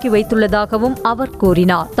உருவாக்கி வைத்துள்ளதாகவும் அவர்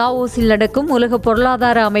கூறினார். தாவோஸில் நடக்கும் உலக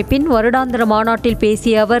பொருளாதார அமைப்பின் வருடாந்திர மாநாட்டில்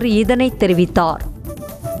பேசிய அவர் இதனை தெரிவித்தார்.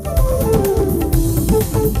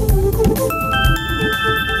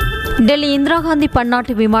 டெல்லி இந்திரா காந்தி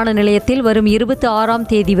பன்னாட்டு விமான நிலையத்தில் வரும் 26ஆம்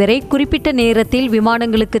தேதி வரை குறிப்பிட்ட நேரத்தில்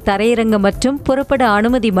விமானங்களுக்கு தரையிறங்க மற்றும் புறப்பட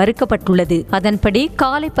அனுமதி மறுக்கப்பட்டுள்ளது. அதன்படி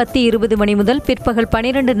காலை 10:20 மணி முதல் பிற்பகல்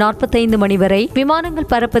 12:45 மணி வரை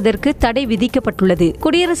விமானங்கள் பறப்பதற்கு தடை விதிக்கப்பட்டுள்ளது.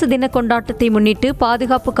 குடியரசு தின கொண்டாட்டத்தை முன்னிட்டு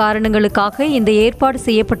பாதுகாப்பு காரணங்களுக்காக இந்த ஏற்பாடு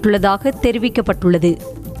செய்யப்பட்டுள்ளதாக தெரிவிக்கப்பட்டுள்ளது.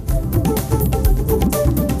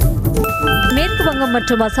 மேற்கு வங்கம்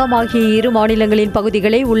மற்றும் அசாம் ஆகிய 2 மாநிலங்களின்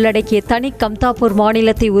பகுதிகளை உள்ளடக்கிய தனி கம்தாப்பூர்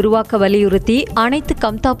மாநிலத்தை உருவாக்க வலியுறுத்தி அனைத்து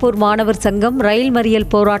கம்தாப்பூர் மாணவர் சங்கம் ரயில் மறியல்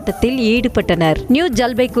போராட்டத்தில் ஈடுபட்டனர். நியூ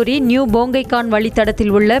ஜல்பைகுரி நியூ போங்கைகான்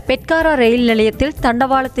வழித்தடத்தில் உள்ள பெட்காரா ரயில் நிலையத்தில்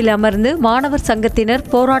தண்டவாளத்தில் அமர்ந்து மாணவர் சங்கத்தினர்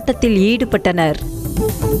போராட்டத்தில் ஈடுபட்டனர்.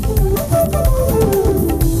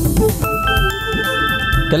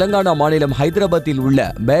 தெலங்கானா மாநிலம் ஹைதராபாத்தில் உள்ள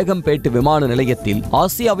பேகம்பேட் விமான நிலையத்தில்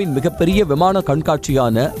ஆசியாவின் மிகப்பெரிய விமான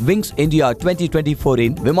கண்காட்சியான விங்ஸ் இந்தியா 2024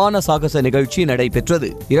 விமான சாகச நிகழ்ச்சி நடைபெற்றது.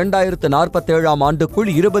 2047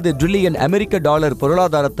 ஆண்டுக்குள் 20 டிரில்லியன் அமெரிக்க டாலர்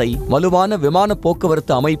பொருளாதாரத்தை வலுவான விமான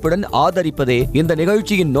போக்குவரத்து அமைப்புடன் ஆதரிப்பதே இந்த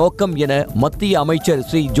நிகழ்ச்சியின் நோக்கம் என மத்திய அமைச்சர்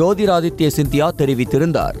ஸ்ரீ ஜோதிராதித்ய சிந்தியா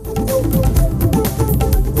தெரிவித்திருந்தார்.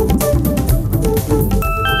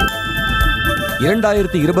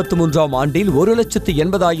 2023 ஆண்டில்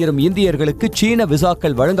 1,80,000 இந்தியர்களுக்கு சீன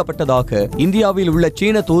விசாக்கள் வழங்கப்பட்டதாக இந்தியாவில் உள்ள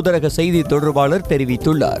சீன தூதரக செய்தி தொடர்பாளர்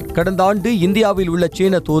தெரிவித்துள்ளார். கடந்த ஆண்டு இந்தியாவில் உள்ள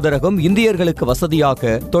சீன தூதரகம் இந்தியர்களுக்கு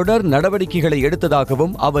வசதியாக தொடர் நடவடிக்கைகளை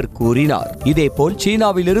எடுத்ததாகவும் அவர் கூறினார். இதேபோல்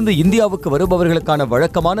சீனாவிலிருந்து இந்தியாவுக்கு வருபவர்களுக்கான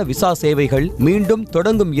வழக்கமான விசா சேவைகள் மீண்டும்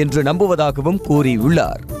தொடங்கும் என்று நம்புவதாகவும்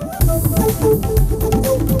கூறியுள்ளார்.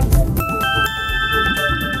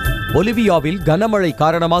 பொலிவியாவில் கனமழை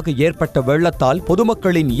காரணமாக ஏற்பட்ட வெள்ளத்தால்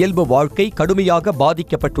பொதுமக்களின் இயல்பு வாழ்க்கை கடுமையாக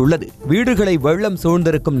பாதிக்கப்பட்டுள்ளது. வீடுகளை வெள்ளம்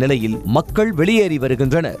சூழ்ந்திருக்கும் நிலையில் மக்கள் வெளியேறி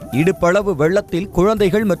வருகின்றனர். இடுப்பளவு வெள்ளத்தில்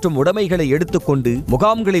குழந்தைகள் மற்றும் உடைமைகளை எடுத்துக்கொண்டு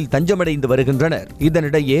முகாம்களில் தஞ்சமடைந்து வருகின்றனர்.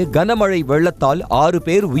 இதனிடையே கனமழை வெள்ளத்தால் 6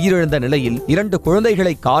 பேர் உயிரிழந்த நிலையில் 2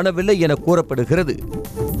 குழந்தைகளை காணவில்லை என கூறப்படுகிறது.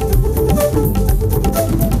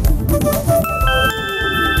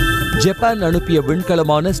 ஜப்பான் அனுப்பிய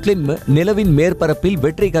விண்கலமான ஸ்லிம் நிலவின் மேற்பரப்பில்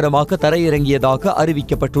வெற்றிகரமாக தரையிறங்கியதாக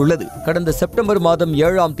அறிவிக்கப்பட்டுள்ளது. கடந்த செப்டம்பர் மாதம்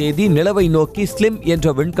 7ஆம் தேதி நிலவை நோக்கி ஸ்லிம்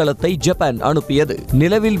என்ற விண்கலத்தை ஜப்பான் அனுப்பியது.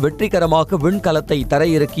 நிலவில் வெற்றிகரமாக விண்கலத்தை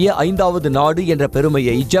தரையிறக்கிய 5வது நாடு என்ற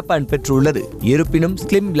பெருமையை ஜப்பான் பெற்றுள்ளது. இருப்பினும்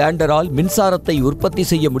ஸ்லிம் லேண்டரால் மின்சாரத்தை உற்பத்தி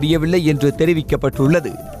செய்ய முடியவில்லை என்று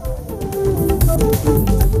தெரிவிக்கப்பட்டுள்ளது.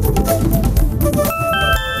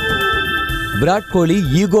 விராட் கோலி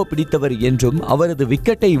ஈகோ பிடித்தவர் என்றும் அவரது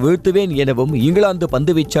விக்கெட்டை வீழ்த்துவேன் எனவும் இங்கிலாந்து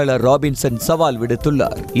பந்துவீச்சாளர் ராபின்சன் சவால்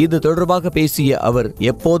விடுத்துள்ளார். இது தொடர்பாக பேசிய அவர்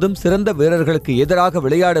எப்போதும் சிறந்த வீரர்களுக்கு எதிராக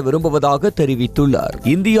விளையாட விரும்புவதாக தெரிவித்துள்ளார்.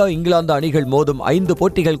 இந்தியா இங்கிலாந்து அணிகள் மோதும் 5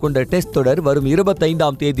 போட்டிகள் கொண்ட டெஸ்ட் தொடர் வரும்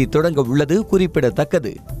 25ஆம் தேதி தொடங்க உள்ளது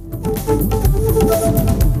குறிப்பிடத்தக்கது.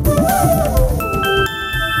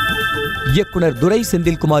 இயக்குனர் துரை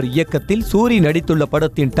செந்தில்குமார் இயக்கத்தில் சூரி நடித்துள்ள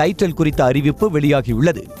படத்தின் டைட்டில் குறித்த அறிவிப்பு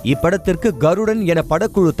வெளியாகியுள்ளது. இப்படத்திற்கு கருடன் என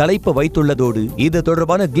படக்குழு தலைப்பு வைத்துள்ளதோடு இது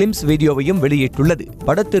தொடர்பான கிளிம்ஸ் வீடியோவையும் வெளியிட்டுள்ளது.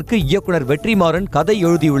 படத்திற்கு இயக்குனர் வெற்றிமாறன் கதை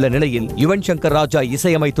எழுதியுள்ள நிலையில் யுவன் சங்கர் ராஜா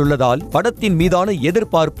இசையமைத்துள்ளதால் படத்தின் மீதான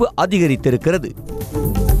எதிர்பார்ப்பு அதிகரித்திருக்கிறது.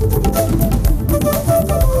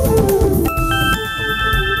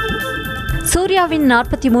 சூர்யாவின்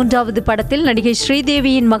 43வது படத்தில் நடிகை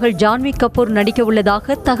ஸ்ரீதேவியின் மகள் ஜான்வி கபூர் நடிக்க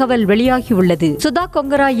உள்ளதாக தகவல் வெளியாகியுள்ளது. சுதா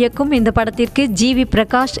கொங்கரா இயக்கும் இந்த படத்திற்கு ஜி.வி.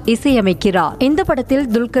 பிரகாஷ் இசையமைக்கிறார். இந்த படத்தில்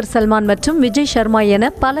துல்கர் சல்மான் மற்றும் விஜய் சர்மா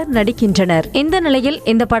என பலர் நடிக்கின்றனர். இந்த நிலையில்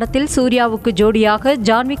இந்த படத்தில் சூர்யாவுக்கு ஜோடியாக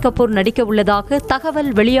ஜான்வி கபூர் நடிக்க உள்ளதாக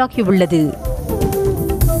தகவல் வெளியாகியுள்ளது.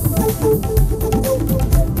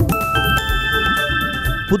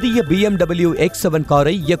 புதிய BMW X7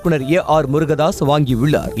 காரை இயக்குனர் A.R. முருகதாஸ்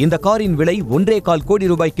வாங்கியுள்ளார். இந்த காரின் விலை 1.25 கோடி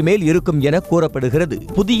ரூபாய்க்கு மேல் இருக்கும் என கூறப்படுகிறது.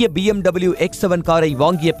 புதிய BMW X7 காரை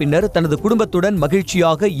வாங்கிய பின்னர் தனது குடும்பத்துடன்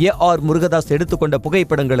மகிழ்ச்சியாக A.R. முருகதாஸ் எடுத்துக்கொண்ட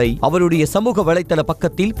புகைப்படங்களை அவருடைய சமூக வலைதள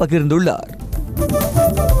பக்கத்தில் பகிர்ந்துள்ளார்.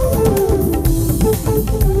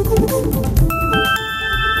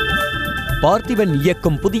 பார்த்திபன்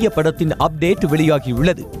இயக்கும் புதிய படத்தின் அப்டேட்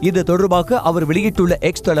வெளியாகியுள்ளது. இது தொடர்பாக அவர் வெளியிட்டுள்ள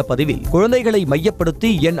எக்ஸ் தள பதிவில் குழந்தைகளை மையப்படுத்தி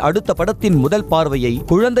என் அடுத்த படத்தின் முதல் பார்வையை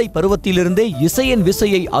குழந்தை பருவத்திலிருந்தே இசையின்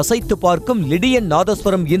விசையை அசைத்து பார்க்கும் லிடியன்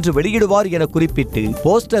நாதஸ்வரம் என்று வெளியிடுவார் என குறிப்பிட்டு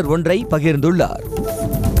போஸ்டர் ஒன்றை பகிர்ந்துள்ளார்.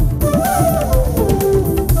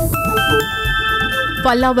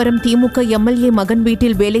 பல்லாவரம் திமுக எம்எல்ஏ மகன்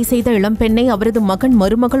வீட்டில் வேலை செய்த இளம்பெண்ணை அவரது மகன்,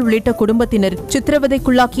 மருமகள் உள்ளிட்ட குடும்பத்தினர்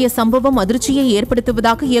சித்திரவதைக்குள்ளாக்கிய சம்பவம் அதிர்ச்சியை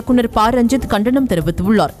ஏற்படுத்துவதாக இயக்குநர் ப. ரஞ்சித் கண்டனம்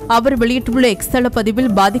தெரிவித்துள்ளார். அவர் வெளியிட்டுள்ள எக்ஸ் தள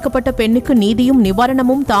பதிவில் பாதிக்கப்பட்ட பெண்ணுக்கு நீதியும்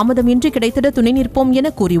நிவாரணமும் தாமதமின்றி கிடைத்திட துணை நிற்போம்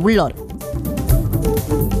என கூறியுள்ளார்.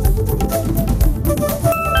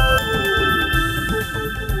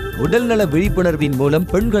 உடல்நல விழிப்புணர்வின் மூலம்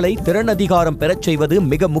பெண்களை திறன் அதிகாரம் பெறச் செய்வது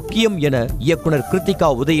மிக முக்கியம் என இயக்குனர் கிருத்திகா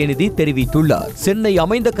உதயநிதி தெரிவித்துள்ளார். சென்னை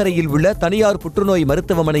அமைந்தகரையில் உள்ள தனியார் புற்றுநோய்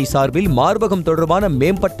மருத்துவமனை சார்பில் மார்பகம் தொடர்பான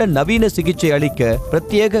மேம்பட்ட நவீன சிகிச்சை அளிக்க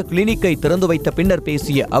பிரத்யேக கிளினிக்கை திறந்து வைத்த பின்னர்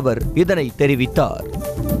பேசிய அவர் இதனை தெரிவித்தார்.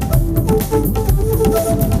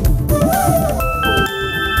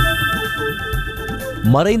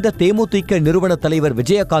 மறைந்த தேமுதிக நிறுவன தலைவர்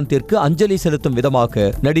விஜயகாந்திற்கு அஞ்சலி செலுத்தும் விதமாக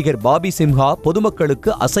நடிகர் பாபி சிம்ஹா பொதுமக்களுக்கு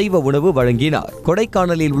அசைவ உணவு வழங்கினார்.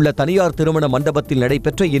 கொடைக்கானலில் உள்ள தனியார் திருமண மண்டபத்தில்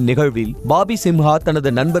நடைபெற்ற இந்நிகழ்வில் பாபி சிம்ஹா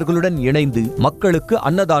தனது நண்பர்களுடன் இணைந்து மக்களுக்கு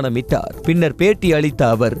அன்னதானமிட்டார். பின்னர் பேட்டி அளித்த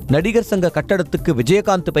அவர் நடிகர் சங்க கட்டடத்துக்கு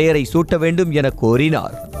விஜயகாந்த் பெயரை சூட்ட வேண்டும் என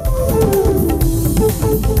கோரினார்.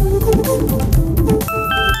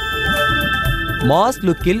 மாஸ்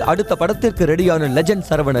லுக்கில் அடுத்த படத்திற்கு ரெடியான லெஜண்ட்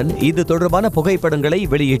சரவணன் இது தொடர்பான புகைப்படங்களை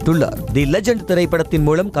வெளியிட்டுள்ளார். தி லெஜண்ட் திரைப்படத்தின்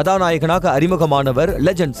மூலம் கதாநாயகனாக அறிமுகமானவர்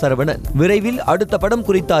லெஜண்ட் சரவணன். விரைவில் அடுத்த படம்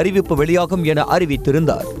குறித்த அறிவிப்பு வெளியாகும் என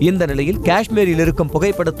அறிவித்திருந்தார். இந்த நிலையில் காஷ்மீரில் இருக்கும்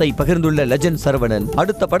புகைப்படத்தை பகிர்ந்துள்ள லெஜண்ட் சரவணன்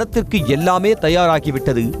அடுத்த படத்திற்கு எல்லாமே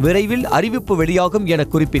தயாராகிவிட்டது, விரைவில் அறிவிப்பு வெளியாகும் என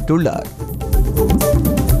குறிப்பிட்டுள்ளார்.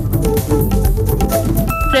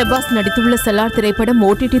 பிரபாஸ் நடித்துள்ள சலார் திரைப்படம்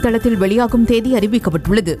OTT தளத்தில் வெளியாகும் தேதி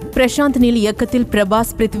அறிவிக்கப்பட்டுள்ளது. பிரசாந்த் நீல் இயக்கத்தில்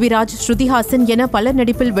பிரபாஸ், பிருத்விராஜ், ஸ்ருதிஹாசன் என பலர்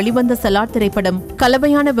நடிப்பில் வெளிவந்த சலார் திரைப்படம்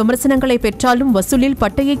கலவையான விமர்சனங்களை பெற்றாலும் வசூலில்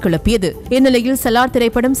பட்டையை கிளப்பியது. இந்நிலையில் சலார்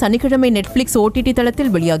திரைப்படம் சனிக்கிழமை நெட்ஃபிளிக்ஸ் OTT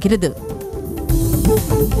தளத்தில் வெளியாகிறது.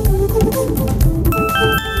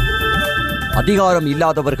 அதிகாரம்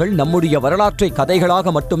இல்லாதவர்கள் நம்முடைய வரலாற்றை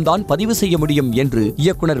கதைகளாக மட்டும்தான் பதிவு செய்ய முடியும் என்று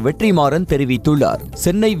இயக்குனர் வெற்றிமாறன் தெரிவித்துள்ளார்.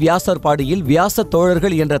 சென்னை வியாசர்பாடியில் வியாச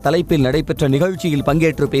தோழர்கள் என்ற தலைப்பில் நடைபெற்ற நிகழ்ச்சியில்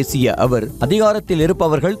பங்கேற்று பேசிய அவர், அதிகாரத்தில்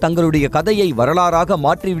இருப்பவர்கள் தங்களுடைய கதையை வரலாறாக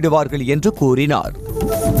மாற்றிவிடுவார்கள் என்று கூறினார்.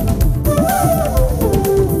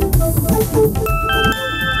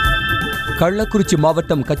 கள்ளக்குறிச்சி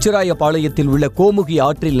மாவட்டம் கச்சிராயபாளையத்தில் உள்ள கோமுகி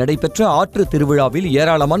ஆற்றில் நடைபெற்ற ஆற்று திருவிழாவில்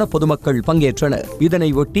ஏராளமான பொதுமக்கள் பங்கேற்றனர்.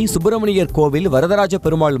 இதனையொட்டி சுப்பிரமணியர் கோவில், வரதராஜ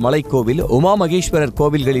பெருமாள் மலைக்கோவில், உமா மகேஸ்வரர்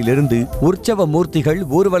கோவில்களிலிருந்து உற்சவ மூர்த்திகள்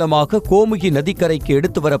ஊர்வலமாக கோமுகி நதிக்கரைக்கு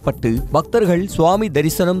எடுத்து வரப்பட்டு பக்தர்கள் சுவாமி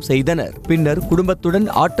தரிசனம் செய்தனர். பின்னர் குடும்பத்துடன்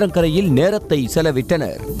ஆற்றங்கரையில் நேரத்தை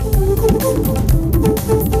செலவிட்டனர்.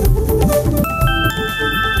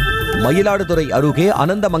 மயிலாடுதுறை அருகே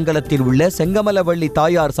அனந்தமங்கலத்தில் உள்ள செங்கமலவள்ளி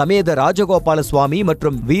தாயார் சமேத ராஜகோபால சுவாமி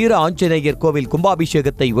மற்றும் வீர ஆஞ்சநேயர் கோவில்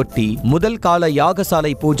கும்பாபிஷேகத்தை ஒட்டி முதல் கால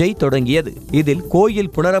யாகசாலை பூஜை தொடங்கியது. இதில்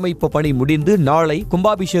கோயில் புனரமைப்பு பணி முடிந்து நாளை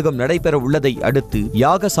கும்பாபிஷேகம் நடைபெற உள்ளதை அடுத்து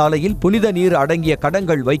யாகசாலையில் புனித நீர் அடங்கிய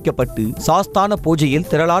கடங்கள் வைக்கப்பட்டு சாஸ்தான பூஜையில்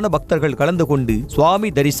திரளான பக்தர்கள் கலந்து கொண்டு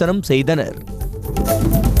சுவாமி தரிசனம் செய்தனர்.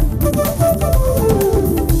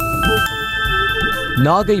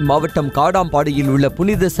 நாகை மாவட்டம் காடாம்பாடியில் உள்ள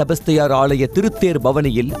புனித செபஸ்தியார் ஆலய திருத்தேர்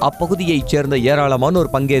பவனியில் அப்பகுதியைச் சேர்ந்த ஏராளமானோர்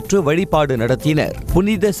பங்கேற்று வழிபாடு நடத்தினர்.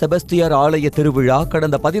 புனித செபஸ்தியார் ஆலய திருவிழா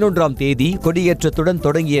கடந்த 11ஆம் தேதி கொடியேற்றத்துடன்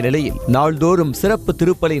தொடங்கிய நிலையில் நாள்தோறும் சிறப்பு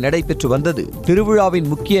திருப்பலி நடைபெற்று வந்தது. திருவிழாவின்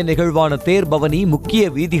முக்கிய நிகழ்வான தேர் பவனி முக்கிய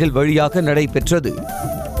வீதிகள் வழியாக நடைபெற்றது.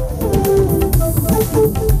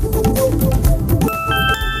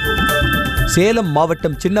 சேலம்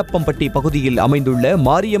மாவட்டம் சின்னப்பம்பட்டி பகுதியில் அமைந்துள்ள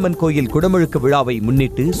மாரியம்மன் கோயில் குடமுழுக்கு விழாவை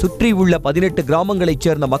முன்னிட்டு சுற்றியுள்ள 18 கிராமங்களைச்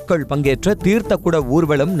சேர்ந்த மக்கள் பங்கேற்ற தீர்த்த குட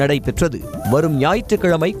ஊர்வலம் நடைபெற்றது. வரும்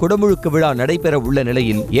ஞாயிற்றுக்கிழமை குடமுழுக்கு விழா நடைபெற உள்ள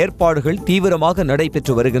நிலையில் ஏற்பாடுகள் தீவிரமாக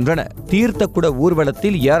நடைபெற்று வருகின்றன. தீர்த்த குட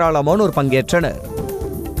ஊர்வலத்தில் ஏராளமானோர் பங்கேற்றனர்.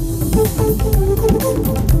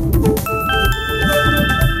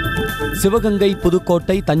 சிவகங்கை,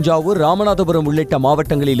 புதுக்கோட்டை, தஞ்சாவூர், ராமநாதபுரம் உள்ளிட்ட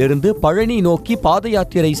மாவட்டங்களிலிருந்து பழனி நோக்கி பாத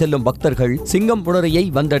யாத்திரை செல்லும் பக்தர்கள் சிங்கம்புணரியை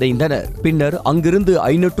வந்தடைந்தனர். பின்னர் அங்கிருந்து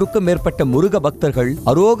 500க்கும் மேற்பட்ட முருக பக்தர்கள்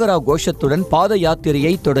அரோகரா கோஷத்துடன் பாத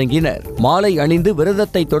யாத்திரையை தொடங்கினர். மாலை அணிந்து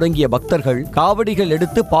விரதத்தை தொடங்கிய பக்தர்கள் காவடிகள்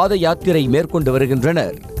எடுத்து பாத யாத்திரை மேற்கொண்டு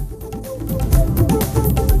வருகின்றனர்.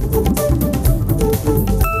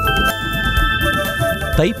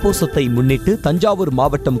 தைப்பூசத்தை முன்னிட்டு தஞ்சாவூர்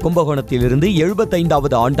மாவட்டம் கும்பகோணத்திலிருந்து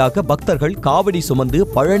 75வது ஆண்டாக பக்தர்கள் காவடி சுமந்து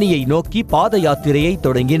பழனியை நோக்கி பாத யாத்திரையை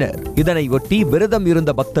தொடங்கினர். இதனையொட்டி விரதம்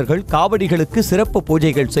இருந்த பக்தர்கள் காவடிகளுக்கு சிறப்பு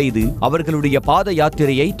பூஜைகள் செய்து அவர்களுடைய பாத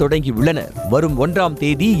யாத்திரையை தொடங்கியுள்ளனர். வரும் 1ஆம்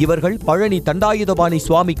தேதி இவர்கள் பழனி தண்டாயுதபாணி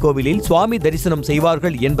சுவாமி கோவிலில் சுவாமி தரிசனம்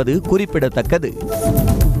செய்வார்கள் என்பது குறிப்பிடத்தக்கது.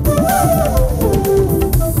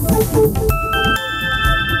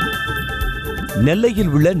 நெல்லையில்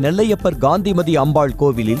உள்ள நெல்லையப்பர் காந்திமதி அம்பாள்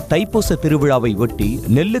கோவிலில் தைப்பூச திருவிழாவை ஒட்டி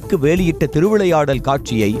நெல்லுக்கு வேலியிட்ட திருவிளையாடல்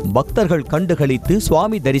காட்சியை பக்தர்கள் கண்டுகளித்து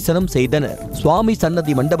சுவாமி தரிசனம் செய்தனர். சுவாமி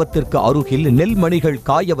சன்னதி மண்டபத்திற்கு அருகில் நெல்மணிகள்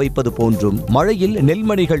காய வைப்பது போன்றும் மழையில்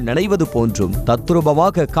நெல்மணிகள் நனைவது போன்றும்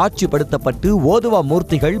தத்ரூபமாக காட்சிப்படுத்தப்பட்டு ஓதுவா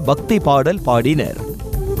மூர்த்திகள் பக்தி பாடல் பாடினர்.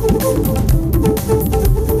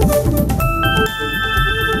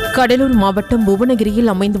 கடலூர் மாவட்டம் புவனகிரியில்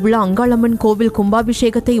அமைந்துள்ள அங்காளம்மன் கோவில்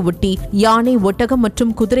கும்பாபிஷேகத்தை ஒட்டி யானை, ஒட்டகம்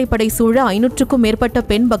மற்றும் குதிரைப்படை சூழ 500க்கும் மேற்பட்ட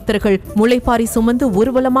பெண் பக்தர்கள் முளைப்பாரி சுமந்து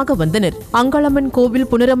ஊர்வலமாக வந்தனர். அங்காளம்மன் கோவில்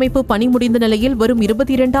புனரமைப்பு பணி முடிந்த நிலையில் வரும்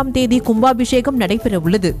 22ஆம் தேதி கும்பாபிஷேகம்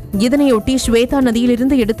நடைபெறவுள்ளது. இதனையொட்டி ஸ்வேதா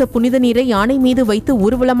நதியிலிருந்து எடுத்த புனித நீரை யானை மீது வைத்து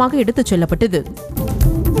ஊர்வலமாக எடுத்துச் செல்லப்பட்டது.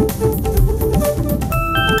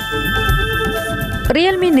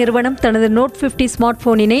 ரியல்மி நிறுவனம் தனது நோட் 50 ஸ்மார்ட்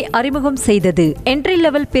போனினை அறிமுகம் செய்தது. என்ட்ரி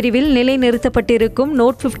லெவல் பிரிவில் நிலைநிறுத்தப்பட்டிருக்கும்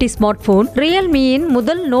நோட் 50 ஸ்மார்ட் போன் ரியல்மியின்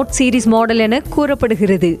முதல் நோட் சீரிஸ் மாடல் என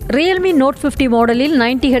கூறப்படுகிறது. ரியல்மி நோட் 50 மாடலில்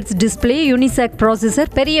 90 Hz டிஸ்பிளே, யூனிசாக்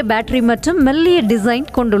ப்ராசஸர், பெரிய பேட்டரி மற்றும் மெல்லிய டிசைன்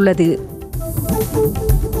கொண்டுள்ளது.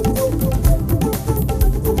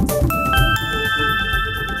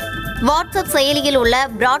 வாட்ஸ்அப் செயலியில் உள்ள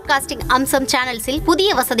பிராட்காஸ்டிங் அம்சம் சேனல்ஸில்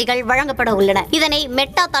புதிய வசதிகள் வழங்கப்பட உள்ளன. இதனை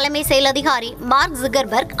மெட்டா தலைமை செயல் அதிகாரி மார்க்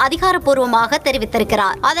ஜுகர்பர்க் அதிகாரப்பூர்வமாக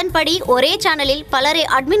தெரிவித்திருக்கிறார். அதன்படி ஒரே சேனலில் பலரை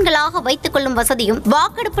அட்மின்களாக வைத்துக் கொள்ளும் வசதியும்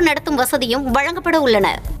வாக்கெடுப்பு நடத்தும் வசதியும் வழங்கப்பட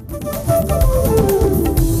உள்ளன.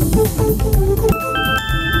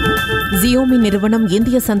 Xiaomi நிறுவனம்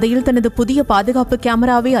இந்திய சந்தையில் தனது புதிய பாதுகாப்பு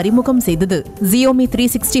கேமராவை அறிமுகம் செய்தது. Xiaomi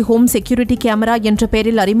 360 ஹோம் செக்யூரிட்டி கேமரா என்ற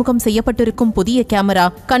பெயரில் அறிமுகம் செய்யப்பட்டிருக்கும் புதிய கேமரா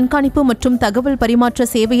கண்காணிப்பு மற்றும் தகவல் பரிமாற்ற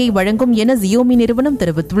சேவையை வழங்கும் என Xiaomi நிறுவனம்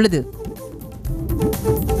தெரிவித்துள்ளது.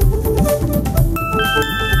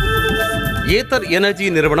 ஏத்தர் எனர்ஜி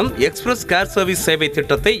நிறுவனம் எக்ஸ்பிரஸ் கேர் சர்வீஸ் சேவை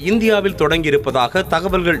திட்டத்தை இந்தியாவில் தொடங்கியிருப்பதாக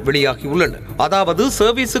தகவல்கள் வெளியாகியுள்ளன. அதாவது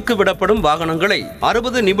சர்வீஸுக்கு விடப்படும் வாகனங்களை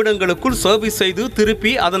 60 நிமிடங்களுக்குள் சர்வீஸ் செய்து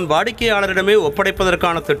திருப்பி அதன் வாடிக்கையாளரிடமே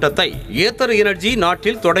ஒப்படைப்பதற்கான திட்டத்தை ஏத்தர் எனர்ஜி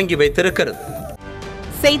நாட்டில் தொடங்கி வைத்திருக்கிறது.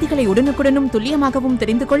 செய்திகளை உடனுக்குடனும் துல்லியமாகவும்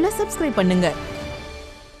தெரிந்து கொள்ள சப்ஸ்கிரைப் பண்ணுங்க.